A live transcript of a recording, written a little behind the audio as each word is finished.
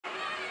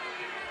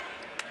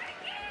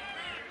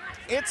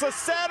It's a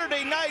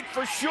Saturday night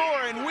for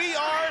sure, and we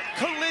are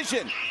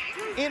Collision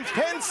in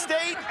Penn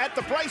State at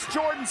the Bryce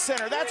Jordan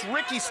Center. That's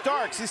Ricky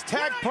Starks, his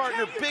tag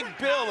partner, Big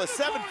Bill, a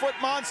 7-foot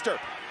monster.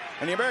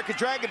 And the American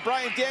Dragon,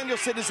 Bryan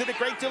Danielson, is in a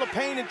great deal of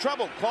pain and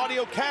trouble.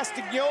 Claudio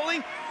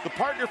Castagnoli, the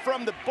partner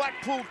from the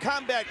Blackpool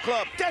Combat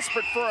Club,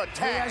 desperate for a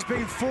tag. He has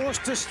been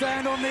forced to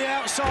stand on the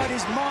outside,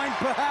 his mind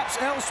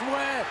perhaps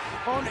elsewhere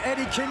on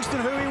Eddie Kingston,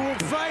 who he will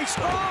face.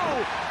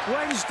 Oh,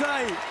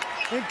 Wednesday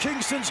in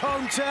Kingston's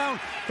hometown.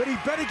 But he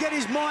better get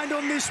his mind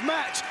on this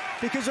match,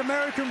 because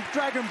American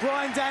Dragon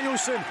Bryan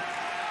Danielson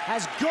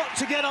has got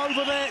to get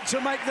over there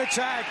to make the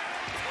tag.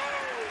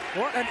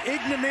 What an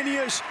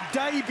ignominious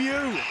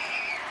debut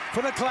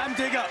for the Clam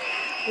Digger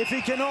if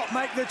he cannot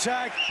make the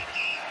tag.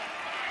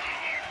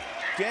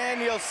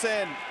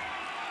 Danielson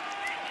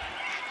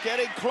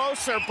getting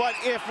closer, but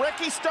if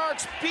Ricky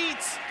Starks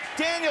beats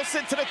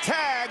Danielson to the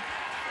tag,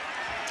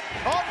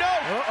 oh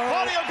no,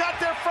 Claudio got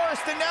there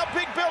first, and now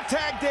Big Bill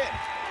tagged in.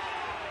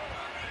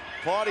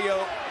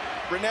 Claudio,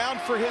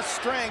 renowned for his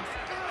strength,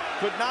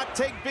 could not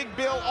take Big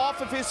Bill off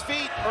of his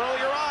feet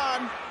earlier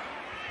on.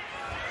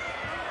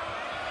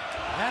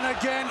 And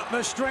again,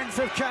 the strength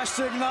of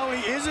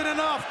Castagnoli isn't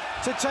enough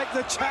to take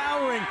the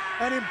towering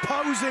and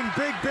imposing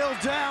Big Bill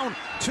down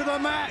to the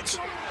mat.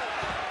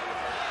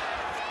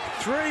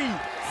 3,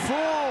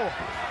 4,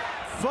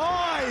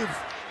 5.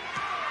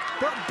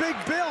 But Big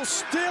Bill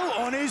still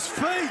on his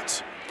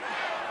feet.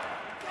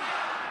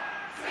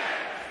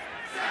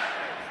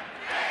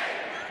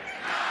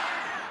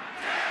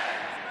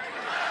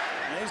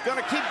 And he's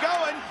gonna keep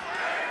going.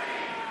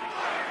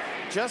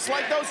 Just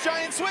like those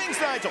giant swings,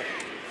 Nigel.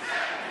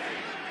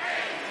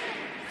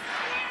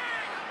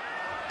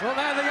 Well,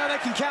 there they go, they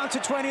can count to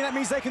 20. That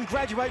means they can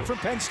graduate from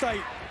Penn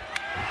State.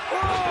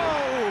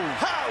 Oh!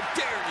 How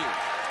dare you!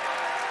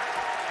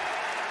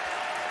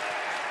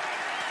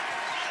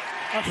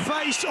 A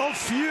face of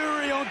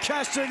fury on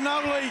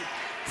Castagnoli.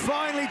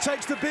 Finally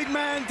takes the big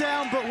man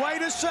down, but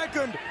wait a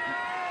second.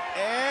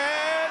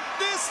 And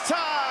this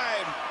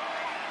time,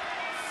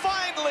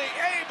 finally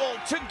able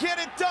to get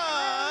it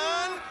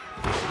done.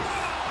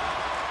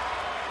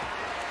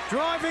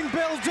 Driving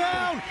Bill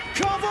down,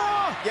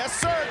 cover! Yes,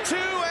 sir, 2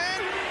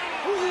 and...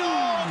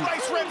 Oh,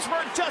 Bryce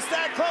Remsburg just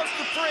that close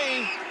to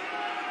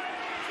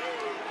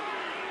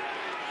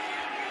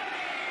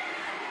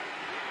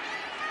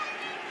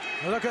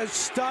 3. Look at a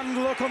stunned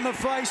look on the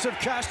face of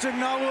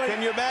Castagnoli.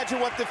 Can you imagine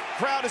what the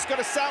crowd is going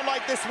to sound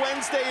like this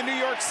Wednesday in New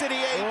York City?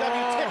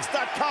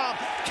 AEWTix.com.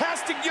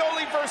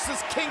 Castagnoli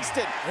versus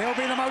Kingston. He'll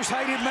be the most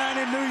hated man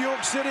in New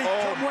York City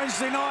come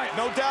Wednesday night.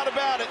 No doubt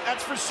about it,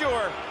 that's for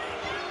sure.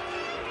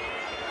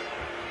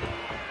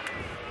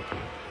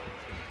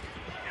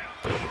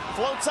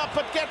 Floats up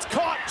but gets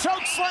caught.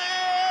 Choke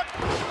slam!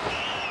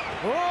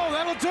 Oh,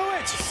 that'll do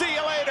it. See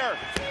you later.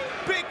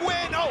 Big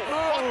win. Oh,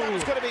 that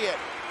was going to be it.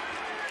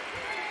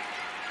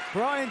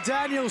 Bryan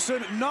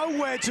Danielson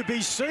nowhere to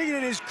be seen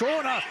in his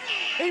corner.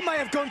 He may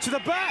have gone to the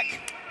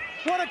back.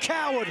 What a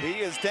coward.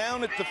 He is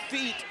down at the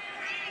feet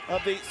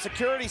of the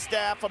security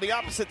staff on the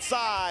opposite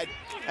side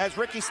as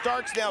Ricky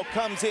Starks now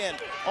comes in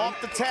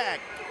off the tag.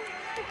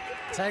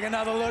 Take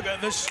another look at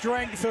the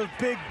strength of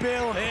Big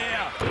Bill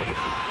here.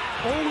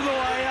 All the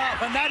way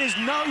up, and that is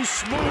no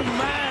small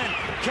man.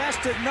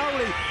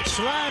 Castagnoli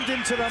slammed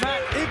into the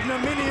mat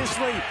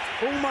ignominiously,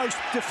 almost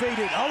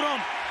defeated. Hold on.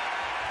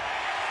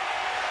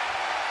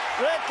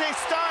 Ricky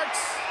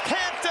Starks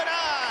can't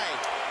deny.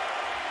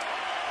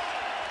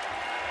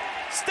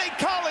 State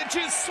College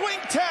is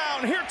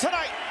Swingtown here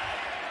tonight.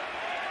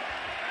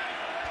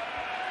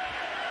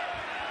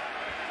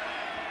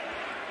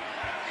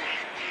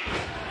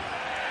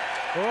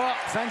 Oh,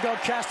 thank God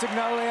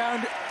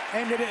Castagnoli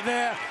ended it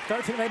there.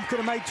 Don't think they could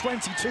have made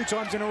 22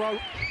 times in a row.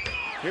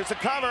 Here's a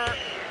cover.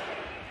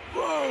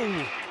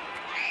 Whoa.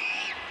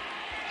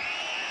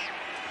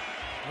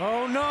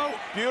 Oh, no.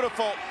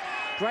 Beautiful.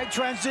 Great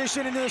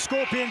transition into the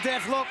Scorpion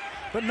Deathlock,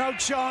 but no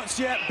chance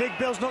yet. Big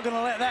Bill's not going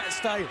to let that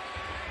stay.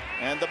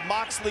 And the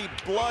Moxley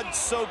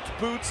blood-soaked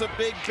boots of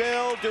Big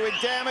Bill doing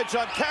damage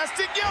on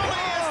Castagnoli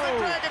as the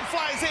Dragon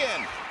flies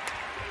in.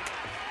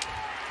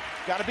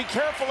 Got to be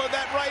careful of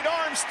that right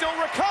arm, still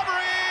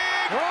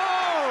recovering.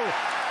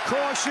 Oh!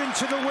 Caution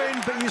to the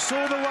wind, but you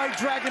saw the way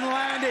Dragon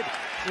landed.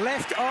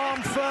 Left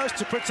arm first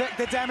to protect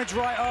the damaged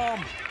right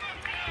arm.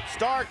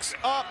 Starks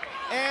up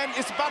and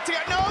it's about to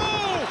get,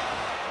 no!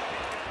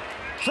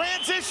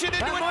 Transition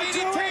into an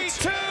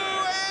DDT, 2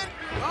 and...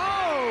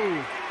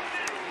 Oh!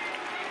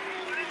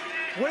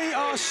 We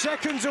are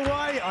seconds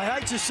away, I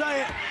hate to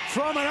say it,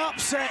 from an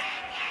upset.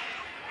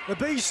 The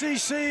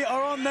BCC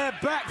are on their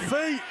back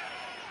feet.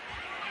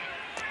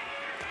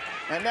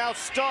 And now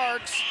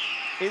Starks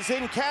is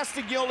in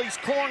Castagnoli's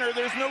corner.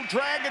 There's no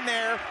Dragon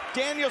there.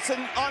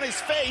 Danielson on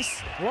his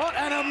face. What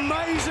an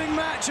amazing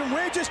match, and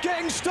we're just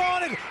getting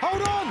started.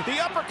 Hold on. The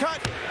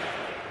uppercut.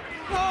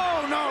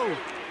 Oh, no.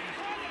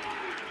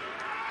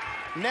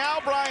 Now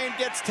Bryan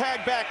gets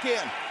tagged back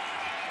in.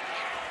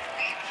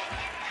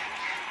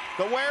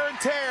 The wear and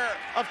tear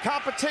of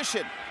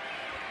competition.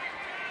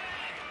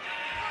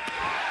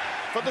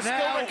 for the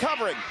still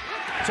recovering.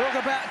 Talk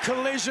about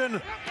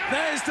collision.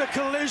 There's the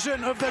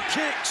collision of the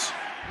kicks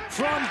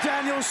from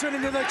Danielson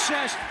into the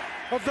chest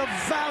of the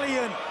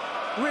valiant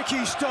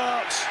Ricky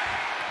Starks.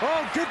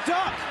 Oh, good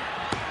duck.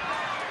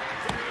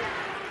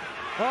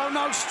 Oh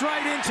no,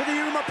 straight into the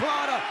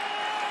omoplata.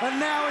 And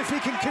now if he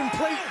can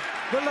complete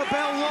the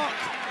label lock,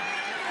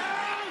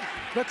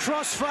 the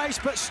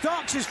crossface, but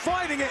Starks is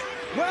fighting it.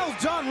 Well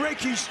done,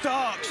 Ricky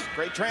Starks.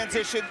 Great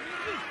transition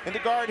into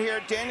guard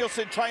here.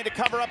 Danielson trying to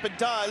cover up and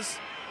does.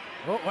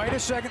 Oh, wait a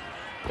second.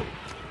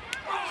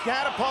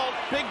 Catapult.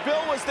 Big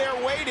Bill was there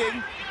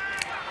waiting.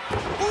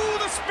 Ooh,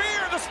 the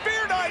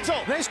spear,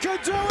 Nigel. This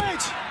could do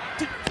it.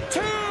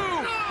 Two.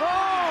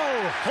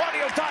 Oh.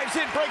 Claudio dives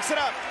in, breaks it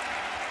up.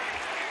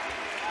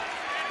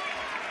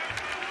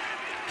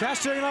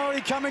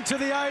 Castagnoli coming to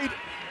the aid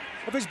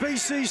of his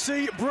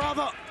BCC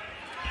brother.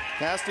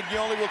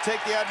 Castagnoli will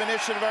take the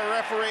admonition of our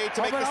referee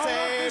to make the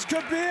save. This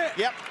could be it.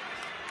 Yep.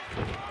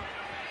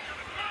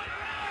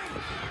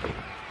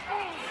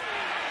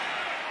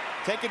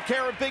 Taking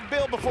care of Big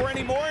Bill before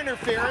any more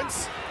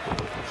interference.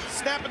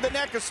 Snapping the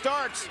neck of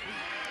Starks.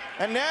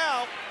 And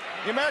now,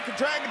 the American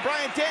Dragon,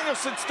 Bryan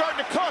Danielson, starting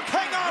to cook.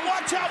 Hang on,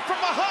 watch out from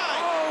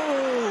behind.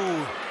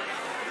 Oh!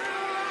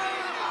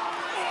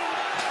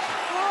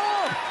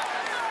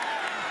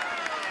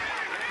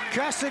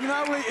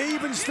 Castagnoli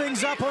evens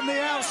things up on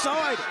the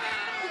outside.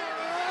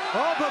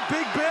 Oh, but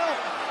Big Bill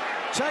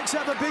takes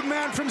out the big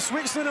man from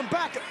Switzerland and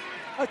back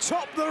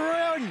atop the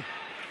ring.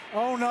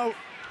 Oh, no.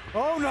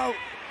 Oh, no.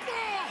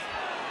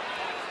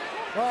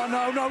 Oh,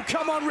 no, no.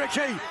 Come on,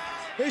 Ricky.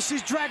 This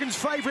is Dragon's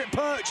favorite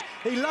perch.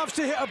 He loves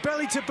to hit a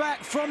belly to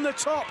back from the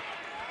top.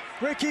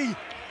 Ricky,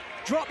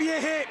 drop your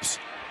hips.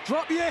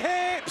 Drop your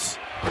hips.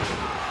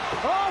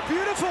 Oh,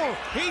 beautiful.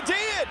 He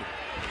did.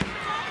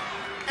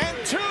 And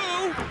two.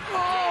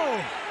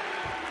 Oh.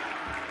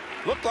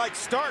 Looked like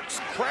Starks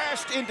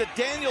crashed into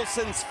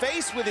Danielson's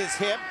face with his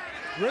hip.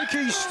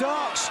 Ricky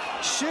Starks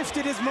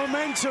shifted his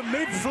momentum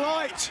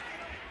mid-flight.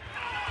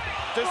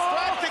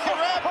 Distracting the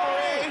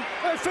referee.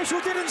 The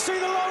official didn't see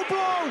the low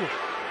blow.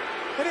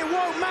 And it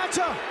won't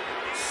matter.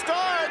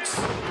 Starks.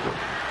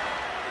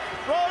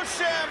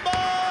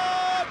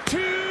 Rochambeau.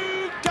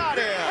 Two. Got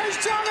him.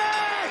 He's done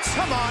it.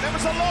 Come on, it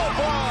was a low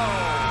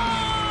blow.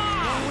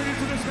 Going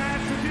into this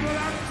match to deal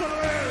out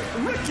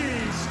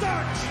Ricky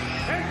Starks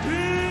and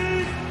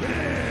Big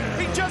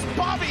Bill. He just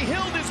Bobby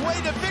Hilled his way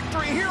to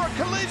victory here at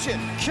Collision.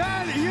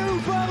 Can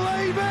you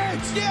believe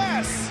it?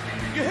 Yes.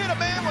 You hit a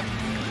man with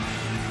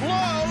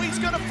low, he's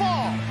gonna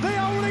fall. The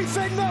only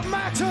thing that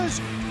matters,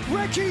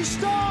 Ricky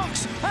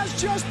Starks has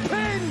just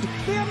pinned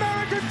the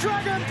American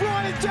Dragon,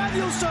 Bryan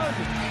Danielson.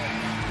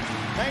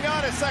 Hang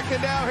on a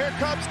second now. Here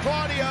comes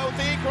Claudio with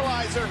the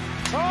equalizer.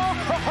 Oh,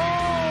 ho,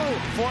 ho.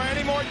 For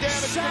any more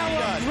damage to be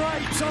Sour done.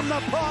 grapes on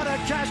the part of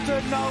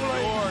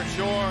Castagnoli.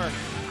 Sure.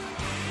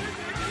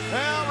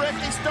 Well,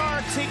 Ricky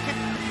Starks, he can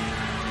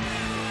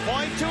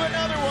point to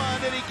another one,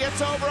 and he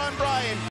gets over on Bryan.